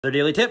The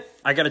daily tip,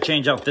 I gotta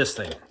change out this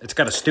thing. It's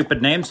got a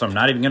stupid name, so I'm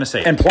not even gonna say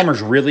it. And plumbers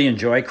really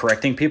enjoy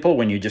correcting people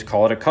when you just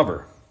call it a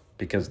cover,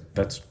 because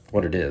that's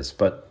what it is.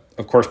 But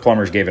of course,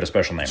 plumbers gave it a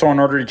special name. So in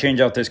order to change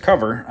out this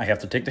cover, I have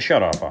to take the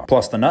shutoff off,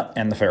 plus the nut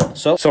and the ferrule.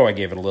 So I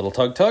gave it a little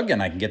tug,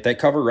 and I can get that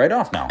cover right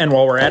off now. And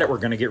while we're at it, we're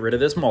gonna get rid of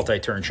this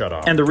multi-turn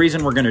shutoff. And the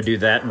reason we're gonna do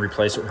that and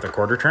replace it with a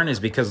quarter turn is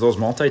because those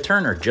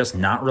multi-turn are just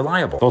not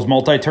reliable. Those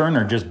multi-turn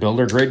are just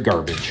builder-grade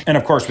garbage. And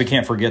of course, we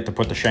can't forget to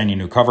put the shiny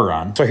new cover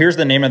on. So here's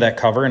the name of that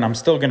cover, and I'm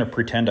still gonna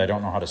pretend I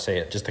don't know how to say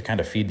it, just to kind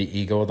of feed the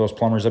ego of those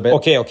plumbers a bit.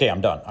 Okay,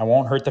 I'm done. I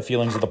won't hurt the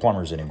feelings of the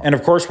plumbers anymore. And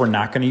of course, we're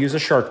not gonna use a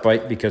shark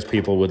bite because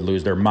people would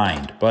lose their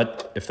mind. But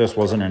if this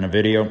wasn't in a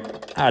video,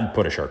 I'd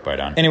put a shark bite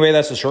on. Anyway,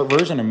 that's the short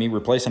version of me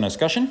replacing a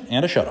Escutcheon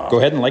and a shutoff. Go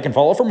ahead and like and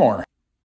follow for more.